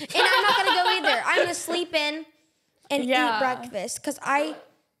go. And I'm not gonna go either. I'm gonna sleep in and eat breakfast because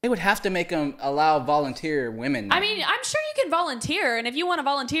They would have to make them allow volunteer women. I mean, I'm sure you can volunteer, and if you want to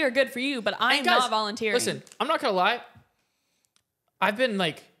volunteer, good for you, but I'm And guys, not volunteering. Listen, I'm not gonna lie. I've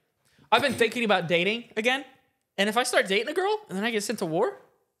been thinking about dating again, and if I start dating a girl and then I get sent to war,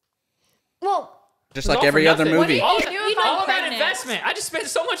 well. just it's like all for every other nothing. movie. What do you do if I'm all of that pregnant? investment, I just spent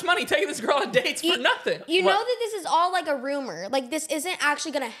so much money taking this girl on dates for nothing. You What? know that this is all like a rumor. Like this isn't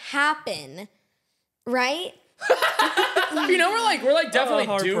actually gonna happen, right? You know, we're like definitely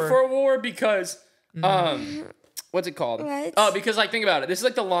due Harper. for a war because, what's it called? What? Oh, because like think about it. This is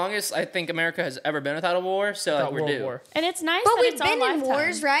like the longest I think America has ever been without a war. So like Without we're World due. War. And it's nice But that we've it's our been in lifetime.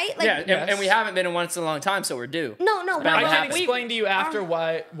 wars, right? Like, Yeah, Yes. and we haven't been in one in a long time, so we're due. No, but Bound I to can happen. explain to you after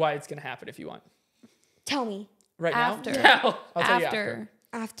why it's gonna happen if you want. tell me. Right After. now, I'll tell you after.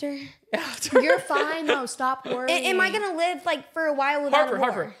 After. After. You're fine. No, stop worrying. Am I gonna live like for a while without a war?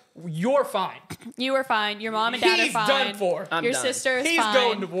 Harper, you're fine. You were fine. Your mom and dad He's are fine. done for. I'm Your done. sister is He's fine.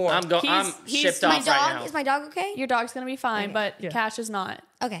 going to war. I'm He's- shipped My off right dog now. is my dog okay? Your dog's gonna be fine, but Yeah. Cash is not.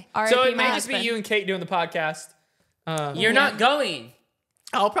 Okay. R.I.P. So it my may just be husband. you and Kate doing the podcast. You're not going.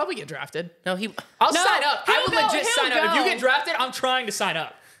 I'll probably get drafted. No, he. I'll No, sign up. I he'll will go, legit he'll sign up. If you go. get drafted, I'm trying to sign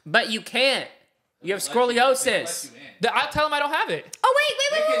up. But you can't. You have scoliosis. I'll tell him I don't have it. Oh wait.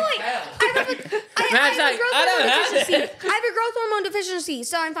 I have a Matt's like, growth I don't hormone have deficiency. it. I have a growth hormone deficiency,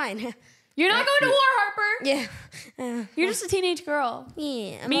 so I'm fine. You're not going to war, Harper. Yeah. You're just a teenage girl.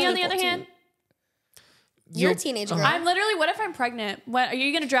 Yeah. I'm Me, on only the other 14. hand, You're a teenage girl. I'm literally. What if I'm pregnant? What are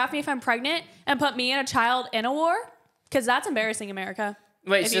you gonna draft me if I'm pregnant and put me and a child in a war? Because that's embarrassing, America.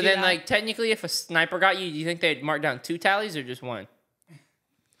 Wait, If so you do then, that. like, technically, if a sniper got you, do you think they'd mark down 2 tallies or just 1?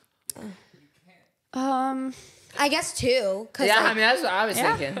 I guess two. Cause Yeah, like, I mean, that's what I was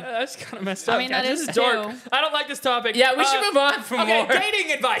Yeah. thinking. That's kind of messed up. mean, that guys. is This is dark. too. I don't like this topic. Yeah, we should move on from Okay, war.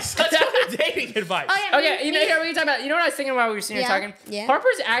 dating advice. Let's go to dating advice. Oh yeah. Okay, you know, here we can talk about. You know what I was thinking while we were sitting here Yeah, talking? yeah.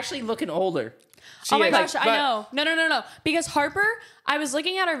 Harper's actually looking older. Oh my is. gosh, But- I know. No. Because Harper, I was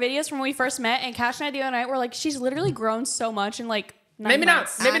looking at our videos from when we first met, and Cash and I the other night were like, she's literally grown so much in like 9 Maybe not.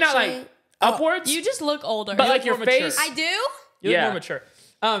 months. Maybe not like Actually- upwards. You just look older. but like your more mature. face. I do. You look Yeah. more mature.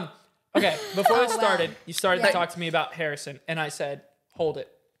 Okay, before this well. started, you started to Yeah. talk to me about Harrison, and I said, hold it.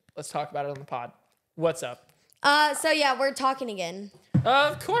 Let's talk about it on the pod. What's up? So yeah, we're talking again.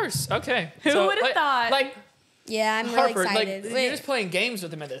 Of course. Okay. Who So, would've like- thought? Like, Yeah, I'm really Harper, like, excited. you're just playing games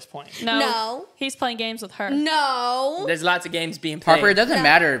with him at this point. No. He's playing games with her. No. There's lots of games being played. Harper, it doesn't No.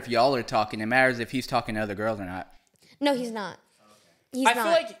 matter if y'all are talking. It matters if he's talking to other girls or not. No, he's not. He's I not.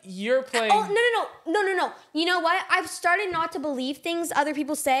 feel like you're playing. Oh no! You know what? I've started not to believe things other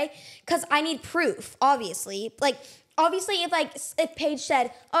people say because I need proof. Obviously, if Paige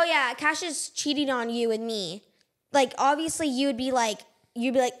said, "Oh yeah, Cash is cheating on you and me," like obviously you would be like,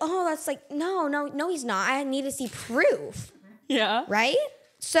 you'd be like, oh, that's like, no, he's not. I need to see proof, Yeah. right?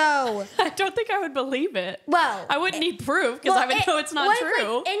 So, I don't think I would believe it. well, I wouldn't need proof because I would know it's not what if,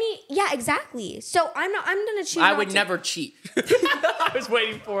 true. like, yeah, exactly. So I'm gonna choose. I not would to- never cheat. I was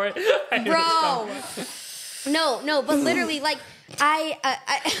waiting for it. I knew it was coming. Bro. No, but literally, like, I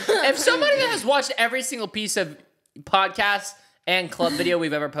If somebody has watched every single piece of podcast and club video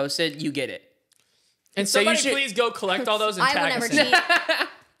we've ever posted, you get it. And So you somebody should- please go collect all those and I would tag never us in cheat. it.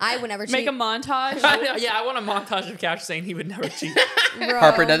 I would never cheat. Make a montage. Yeah, I want a montage of Cash saying he would never cheat. Bro.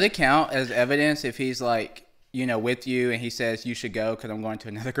 Harper, does it count as evidence if he's like, with you and he says you should go because I'm going to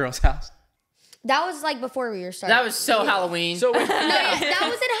another girl's house? That was like before we were starting. That was so Halloween. So No, yeah, that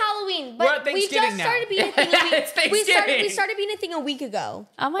was at Halloween, We're at but we Thanksgiving just now. started being a thing. It's Thanksgiving. We started being a thing a week ago.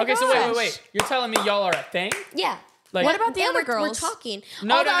 Oh my okay, gosh. so wait. You're telling me y'all are a thing? Yeah. Like, What about the And other we're girls? talking.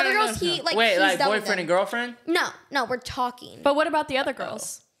 No, All the no, other no, girls, no. he like Wait, he's like done with boyfriend and them. girlfriend? No, we're talking. But what about the other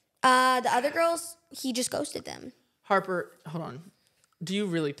girls? The other girls, he just ghosted them. Harper, hold on. Do you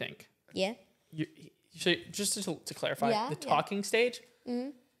really think Yeah. you should, just to clarify, Yeah, the yeah. talking stage,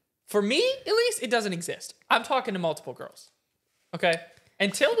 for me at least, it doesn't exist. I'm talking to multiple girls. Okay?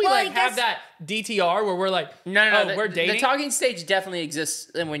 Until we Well, I like have guess- that DTR where we're like, No. we're dating. The talking stage definitely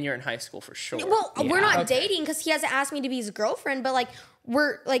exists when you're in high school for sure. Well, we're not okay. dating because he hasn't asked me to be his girlfriend, but like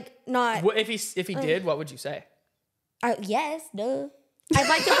we're like not. What- if he did, what would you say? Yes, duh. I've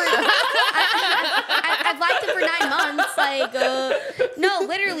liked him for. I've liked him for 9 months. Like, no,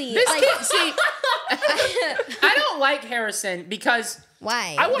 literally. This like, kid, see, I don't like Harrison because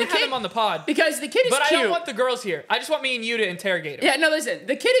why? I want to The have kid- him on the pod, the kid is but I cute. don't want the girls here. I just want me and you to interrogate him. Yeah, no, listen.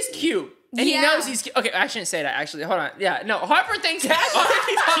 The kid is cute. And he Yeah. knows he's cute. Okay, I shouldn't say that, actually. Hold on. Yeah, no, Harper thinks... Wait,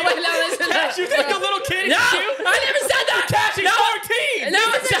 no, listen. Cash, you think the little kid is No, cute? I never said that. Cash, he's 14.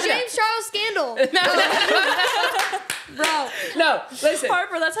 No, This is a it's James Charles scandal. Bro. no, listen.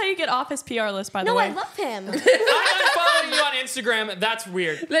 Harper, that's how you get off his PR list, by the No, way. I love him. I'm unfollowing you on Instagram. That's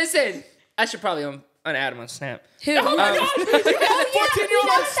weird. Listen. I should probably unadd him on Snap. Who? Oh my god! You got a 14-year-old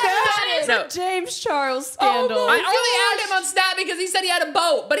on Snap? That is No. a James Charles scandal. I only added him on Snap because he said he had a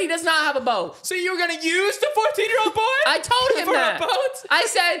boat, but he does not have a boat. So you were gonna use the 14-year-old boy? I told him For a that. boat? I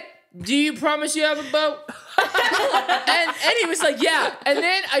said, "Do you promise you have a boat?" and he was like, "Yeah." And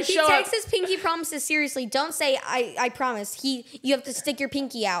then I He show takes up. his pinky promises seriously. Don't say I promise. You have to stick your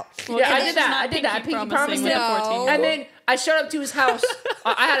pinky out. Yeah, I This did is that. not I did that. I pinky promising promised with him. a No. 14-year-old. And then I showed up to his house.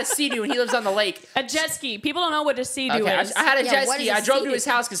 I had a Sea-Doo, and he lives on the lake. A jet ski. People don't know what a sea-doo Okay, is. I had a Yeah, jet what ski. is a I drove to Sea-Doo? his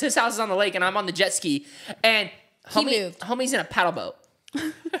house because his house is on the lake, and I'm on the jet ski. And moved. homie's in a paddle boat.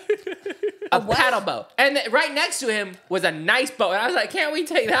 A paddle boat. And right next to him was a nice boat. And I was like, "Can't we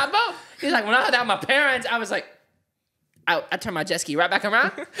take that boat?" He's like, "Well, I had that with my parents." I was like, I turned my jet ski right back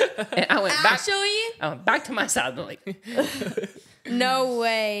around, and I went back to my side of the lake. No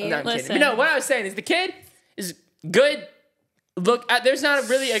way. No, I'm kidding. Listen. But no, what I was saying is the kid is good. Look, there's not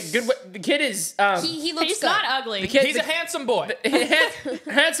really a good way. The kid is He looks He's good. not ugly. the kid, He's a handsome boy.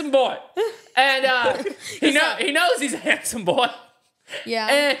 handsome boy, and he knows he's a handsome boy, Yeah.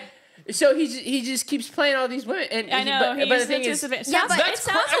 and so he just keeps playing all these women. And I know. but the thing is, disadvantage. Yeah, but it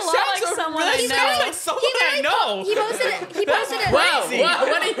sounds a lot like someone I That know. sounds like someone I know. He posted it.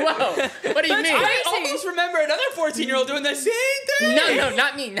 whoa, what do you mean? I almost remember another 14-year-old doing the same thing. No,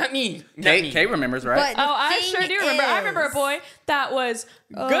 not me. Kate remembers, right? But Oh, I thing sure do remember. I remember a is- boy that was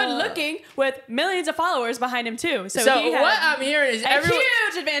good looking with millions of followers behind him too. So, So he had what I'm hearing is a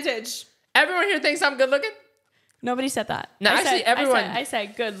huge advantage. everyone here thinks I'm good looking. Nobody said that. No, I actually, said, everyone- I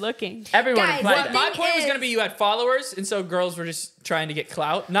said good looking. Everyone Guys, implied what that. My thing point was is- gonna be you had followers, and so girls were just trying to get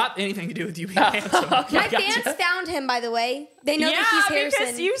clout. Not anything to do with you being handsome. My fans found him, by the way. They know that he's Harrison.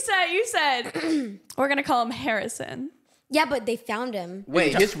 because you said we're gonna call him Harrison. Yeah, but they found him.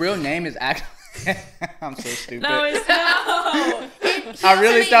 Wait, his real name is actually. I'm so stupid. No, it's no. I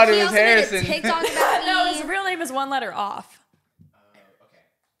really thought it He was also made a Harrison. TikTok about No, me. his real name is one letter off.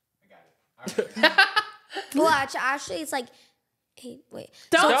 Well, actually, it's like, hey, wait.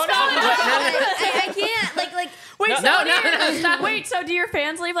 Don't No, spell no, it no, out. I can't. Like, Wait, No, so no, what do no, your- stop. Wait, so do your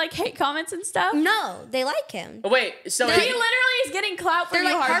fans leave like hate comments and stuff? no, they like him. Wait, so He literally is getting clout for They're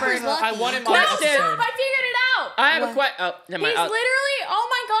you, like, Harper. Harper's lucky. I want him on No, the stop, episode. I figured it out. I have a What? question. Oh, never mind. He's literally, oh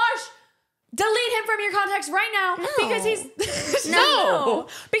my gosh. Delete him from your contacts right now No. because he's No.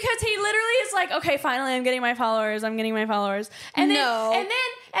 because he literally is like, okay, finally I'm getting my followers, and then No. and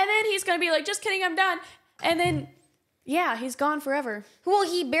then he's gonna be like, just kidding, I'm done, and then yeah, he's gone forever. Well,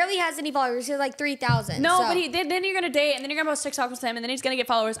 he barely has any followers. He has like 3,000. No, so. but then you're gonna date, and then you're gonna post TikToks with him, and then he's gonna get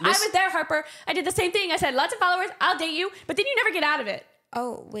followers. I was there, Harper. I did the same thing. I said, lots of followers, I'll date you, but then you never get out of it.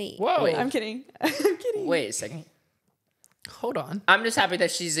 Oh, wait. Whoa. I'm kidding. I'm kidding. Wait a second. Hold on. I'm just happy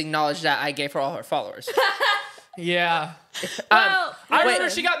that she's acknowledged that I gave her all her followers. Yeah. Well, I wait. remember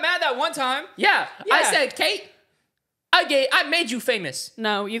she got mad that one time. Yeah. I Yeah. said, Kate, I made you famous.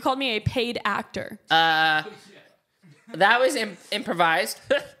 no, you called me a paid actor. That was improvised.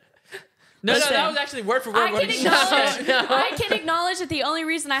 No, Listen, that was actually word for word I what can he acknowledge. said. I can acknowledge that the only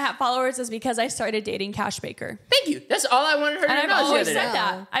reason I have followers is because I started dating Cash Baker, Thank you. That's all I wanted her to and I've acknowledge the always other day. said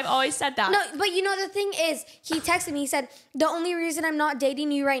that. I've always said that. No, but you know the thing is, he texted me. He said the only reason I'm not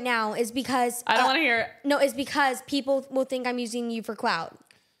dating you right now is because I don't want to hear it. No, it's because people will think I'm using you for clout.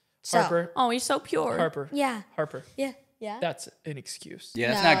 So Harper. Oh, he's so pure. Harper. yeah, Harper. yeah, yeah. That's an excuse.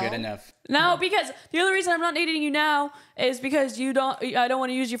 Yeah, that's not No. good enough. No, because the only reason I'm not dating you now is because I don't want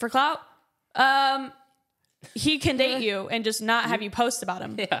to use you for clout. He can date you and just not have you post about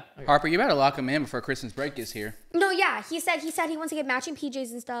him. Yeah. Harper, you better lock him in before Christmas break is here. No, yeah. He said he wants to get matching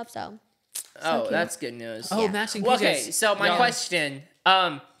PJs and stuff. So Oh, that's good news. Oh, Yeah. matching Well, PJs. okay, so my Yeah. question,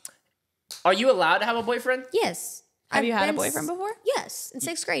 are you allowed to have a boyfriend? yes. Have you had a been boyfriend before? Yes, in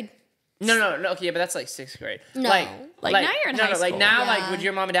 6th grade. No, okay, yeah, but that's like 6th grade. No. Like, now you're in high like school. now, Yeah. like, would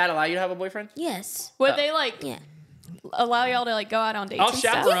your mom and dad allow you to have a boyfriend? Yes. Would they like Yeah. allow y'all to like go out on dates I'll and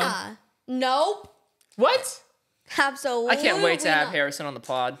stuff? chaperone. Yeah. Nope. What? Absolutely. I can't wait to have not. Harrison on the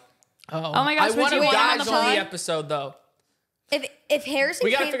pod. Oh my gosh, I would want you him want him on guys the on the pod? episode though. If Harrison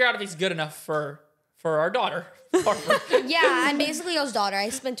We gotta came, figure out if he's good enough for our daughter. Harper. yeah, I'm basically y'all's daughter. I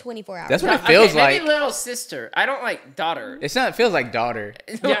spent 24 hours. That's what it feels Okay, maybe like. little sister. I don't like daughter. It feels like daughter.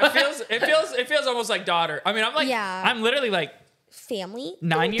 Yeah, it feels almost like daughter. I mean, I'm like, Yeah. I'm literally like Family.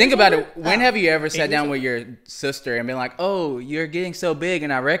 9 years. Think about older. it. When have you ever sat years down old. with your sister and been like, "Oh, you're getting so big,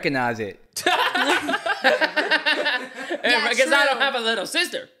 and I recognize it." Yeah, Because I don't true. have a little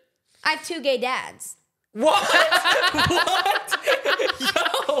sister. I have 2 gay dads. What? What?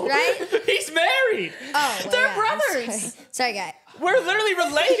 Yo, Right? He's married. Oh, well, They're yeah, brothers. Sorry, guy. We're literally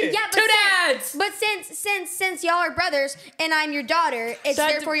related. Yeah, but Two dads. But since y'all are brothers and I'm your daughter, it's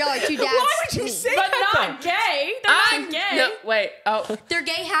That- therefore y'all are 2 dads. Why would to you me. say But that? not gay. They're I'm not gay. No, wait. Oh, They're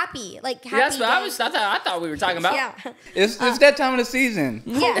gay happy, like happy. that's what gay. I thought we were talking about. Yeah. It's that time of the season.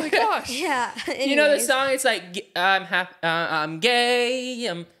 Yeah. Oh my gosh. Yeah. You know the Anyways. song? It's like I'm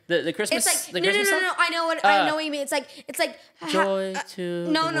gay. The Christmas. It's like the no, Christmas no. song? I know what you mean. It's like Joy to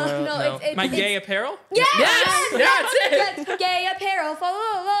no, the no, world. no. It's My gay apparel? Yes, Yes, that's it. Yes, gay apparel.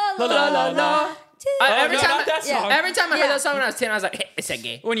 La La, la, la. Every no, time, not that song. every time I heard Yeah. that song when I was 10, I was like, hey, it's a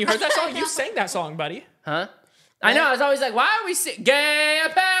gay. When you heard that song, you sang that song, buddy. Huh? I know. I was always like, why are we gay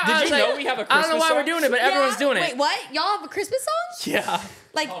apparel? Did I was you like, know we have a I don't know Christmas why song? we're doing it, but everyone's doing it. Wait, what? Y'all have a Christmas song? Yeah.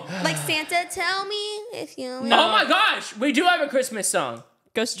 Like Santa, tell me if you. Oh my gosh, we do have a Christmas song.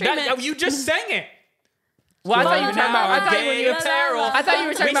 Go stream That, it. you just sang it. Well, I thought you were talking about. Now, gay apparel. I thought you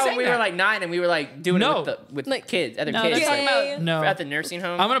were talking We about when sang we that. were like 9 and we were like doing No. it with Like- kids, other No, kids, they're talking like, about No. at the nursing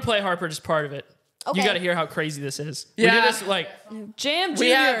home. I'm going to play Harper just part of it. Okay. You got to hear how crazy this is. We Yeah. did this like, Jam we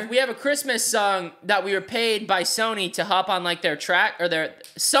Junior. have a Christmas song that we were paid by Sony to hop on like their track or their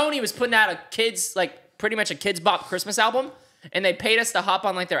Sony was putting out a kids like pretty much a Kids Bop Christmas album and they paid us to hop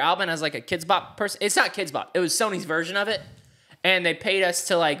on like their album as like a Kids Bop person. It's not Kids Bop. It was Sony's version of it. And they paid us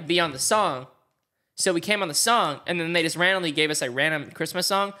to like be on the song. So we came on the song and then they just randomly gave us a random Christmas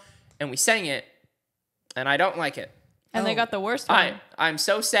song and we sang it. And I don't like it. and they got the worst one. I'm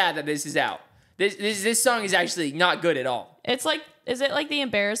so sad that this is out. This song is actually not good at all. It's like, is it like the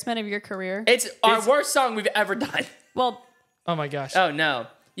embarrassment of your career? It's our worst song we've ever done. Well, oh my gosh. Oh no.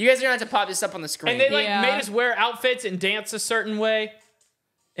 You guys are gonna have to pop this up on the screen. And they like Yeah. made us wear outfits and dance a certain way.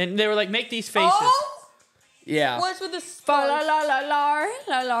 And they were like, make these faces. yeah. What's with this? la la la la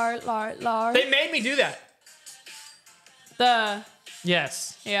la la la. They made me do that. The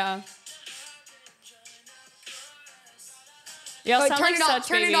Yes. yeah. Y'all Oh, sound turn like it off. such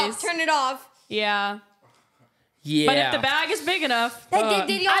Turn it babies. off. Turn it off. Yeah. Yeah. But if the bag is big enough, Did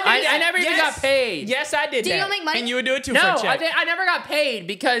y'all? I never even Yes. got paid. Yes, I did Did that. y'all make money? And you would do it too No, for a check. I never got paid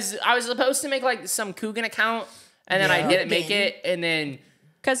because I was supposed to make like some Coogan account and then I Yeah. didn't make it and then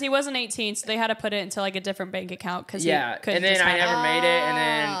because he wasn't 18, so they had to put it into like a different bank account. Because yeah, and then I never made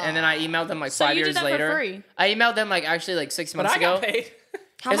it and then I emailed them like So 5 you did years that for later. free? I emailed them like actually like 6 but months I ago. got paid.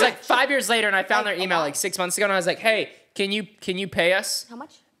 How It was much? like 5 years later and I found their Like, a email lot. like 6 months ago and I was like, "Hey, can you pay us?" How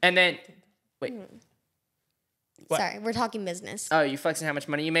much? And then wait. What? Sorry, we're talking business. Oh, you flexing how much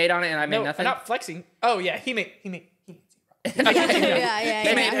money you made on it and I made No, nothing? not flexing. Oh yeah, he made yeah,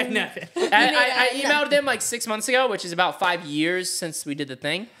 He made yeah. nothing. I emailed them like 6 months ago, which is about 5 years since we did the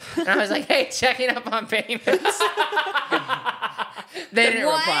thing. And I was like, hey, checking up on payments. They didn't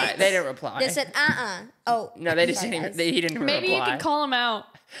What? reply. They didn't reply. They said, Oh. No, they just Sorry, didn't guys. even, he didn't maybe reply. you could call him out.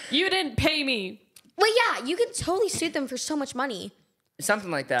 You didn't pay me. Well, yeah, you can totally sue them for so much money.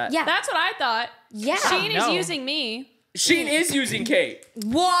 Something like that. Yeah. That's what I thought. Yeah. Sheen is No. using me. Sheen is using Kate.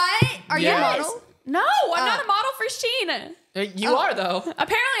 What? Are you a Yes. model? No, I'm not a model for Sheen. You are though.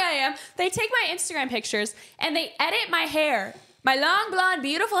 Apparently I am. They take my Instagram pictures and they edit my hair, my long blonde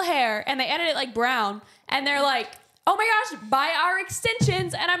beautiful hair, and they edit it like brown. And they're like, "Oh my gosh, buy our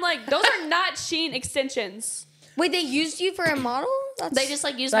extensions." And I'm like, "Those are not Sheen extensions." Wait, they used you for a model? They just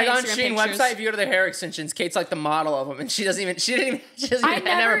like use Like my on Instagram Sheen pictures. website, if you go to their hair extensions, Kate's like the model of them, and she doesn't even. I never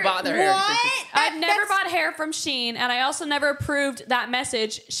never- bought their hair What? extensions. I've never That's- bought hair from Sheen, and I also never approved that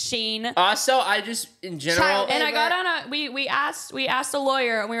message, Sheen. Also, I just in general. Child- And I Ever. got on a we asked a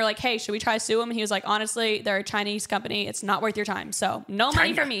lawyer and we were like, "Hey, should we try to sue him?" He was like, "Honestly, they're a Chinese company. It's not worth your time. So no money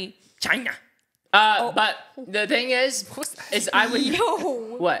China. for me." China. But the thing is I would.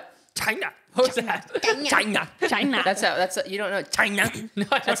 Yo. What? China. What's that? China. China. That's you don't know China.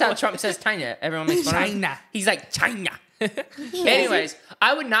 That's how Trump says China. Everyone makes fun of him. China. He's like China. Anyways,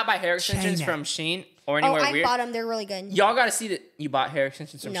 I would not buy hair extensions China. from Sheen or Oh, anywhere I weird. bought them. They're really good. Y'all got to see that you bought hair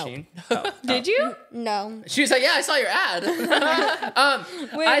extensions from No. Sheen. Oh. Did you? No. She was like, "Yeah, I saw your ad."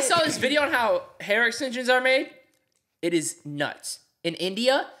 I saw this video on how hair extensions are made. It is nuts. In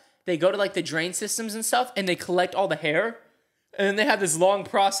India, they go to like the drain systems and stuff, and they collect all the hair, and then they have this long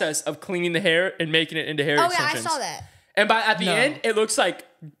process of cleaning the hair and making it into hair Oh, yeah, I extensions. saw that. And at the No. end, it looks like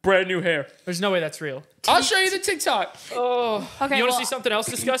brand new hair. There's no way that's real. I'll show you the TikTok. Oh, Okay, you want to well- see something else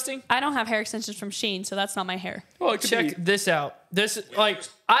disgusting? I don't have hair extensions from Sheen, so that's not my hair. Oh, it could Check be. this out. This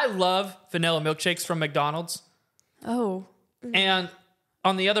I love vanilla milkshakes from McDonald's. Oh. And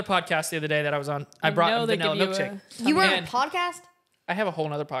on the other podcast the other day that I was on, I brought know a they vanilla give you milkshake. You were on a And- podcast? I have a whole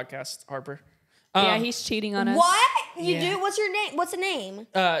nother podcast, Harper. Yeah, he's cheating on us. What? You Yeah. do? What's your name? What's the name?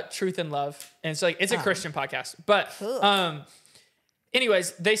 Truth and Love, and it's it's a Christian podcast. But Cool.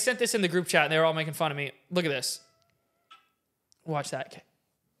 anyways, they sent this in the group chat, and they were all making fun of me. Look at this. Watch that. Okay.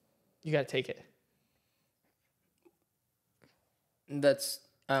 You got to take it.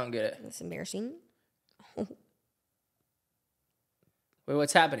 I don't get it. That's embarrassing. Wait,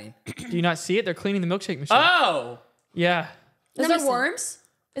 what's happening? Do you not see it? They're cleaning the milkshake machine. Oh! Yeah. Is Let me that see. worms?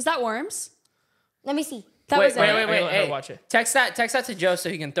 Is that worms? Let me see. That was it. wait. Hey, watch it. Text that to Joe so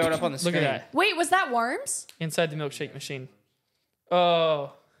he can throw it up on the Look screen. at that. Wait, was that worms? Inside the milkshake machine.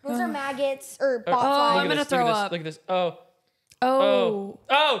 Oh. Those are maggots or Look I'm botflies. gonna at this, throw look at up. This, look at this. Oh. Oh.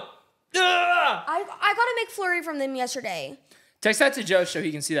 Oh. Ugh! I got a McFlurry from them yesterday. Text that to Joe so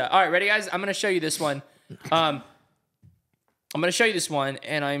he can see that. All right, ready, guys? I'm going to show you this one. I'm going to show you this one,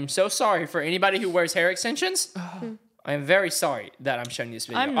 and I'm so sorry for anybody who wears hair extensions. I am very sorry that I'm showing you this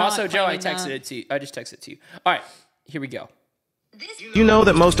video. I'm not Also, Joe, I claiming texted that. it to you. I just texted it to you. All right, here we go. You know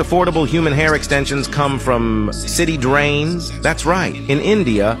that most affordable human hair extensions come from city drains? That's right. In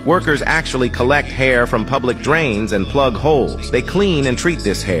India, workers actually collect hair from public drains and plug holes. They clean and treat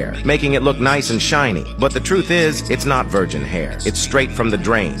this hair, making it look nice and shiny. But the truth is, it's not virgin hair. It's straight from the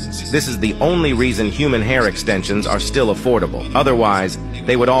drains. This is the only reason human hair extensions are still affordable. Otherwise,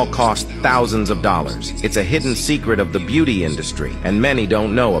 they would all cost thousands of dollars. It's a hidden secret of the beauty industry, and many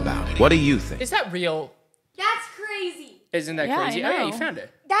don't know about it. What do you think? Is that real? That's crazy. Isn't that Yeah, I crazy? Oh, yeah, know. you found it.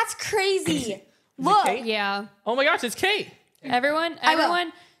 That's crazy. Look. Kate? Yeah. Oh my gosh, it's Kate. Everyone,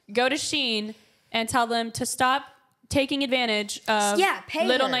 will. go to Sheen and tell them to stop taking advantage of Yeah, pay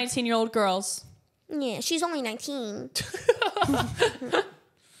little her. 19-year-old girls. Yeah, she's only 19.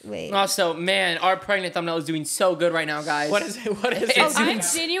 Wait. Also, man, our pregnant thumbnail is doing so good right now, guys. What is it? What is It's it? I'm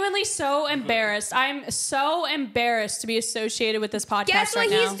genuinely so embarrassed. I'm so embarrassed to be associated with this podcast Guess what right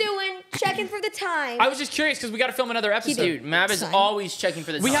now. he's doing? Checking for the time. I was just curious because we got to film another episode. Dude, Mav is Son. always checking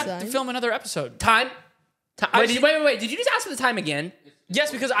for the we time. have to film another episode. Time? Wait. Did you just ask for the time again? Yes,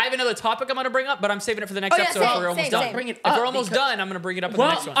 because I have another topic I'm going to bring up, but I'm saving it for the next Oh, yeah, episode same, if we're almost same, done. same. Bring it If up we're almost because- done, I'm going to bring it up in the Well,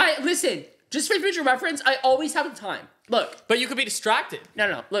 next one. listen, just for future reference, I always have the time. Look, But you could be distracted.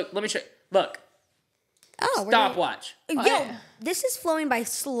 no. Look, let me show you. Look, oh, we're stopwatch. Yo, this is flowing by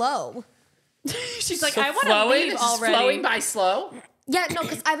slow. She's like, So I want to flowing? leave This is already. flowing by slow? Yeah, no,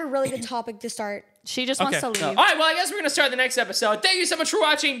 because I have a really good topic to start. She just wants Okay. to leave. All right, well, I guess we're going to start the next episode. Thank you so much for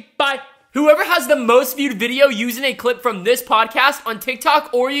watching. Bye. Whoever has the most viewed video using a clip from this podcast on TikTok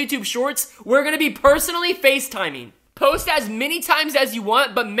or YouTube Shorts, we're going to be personally FaceTiming. Post as many times as you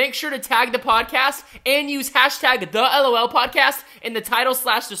want, but make sure to tag the podcast and use hashtag #TheLOLPodcast in the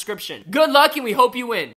title/description. Good luck, and we hope you win.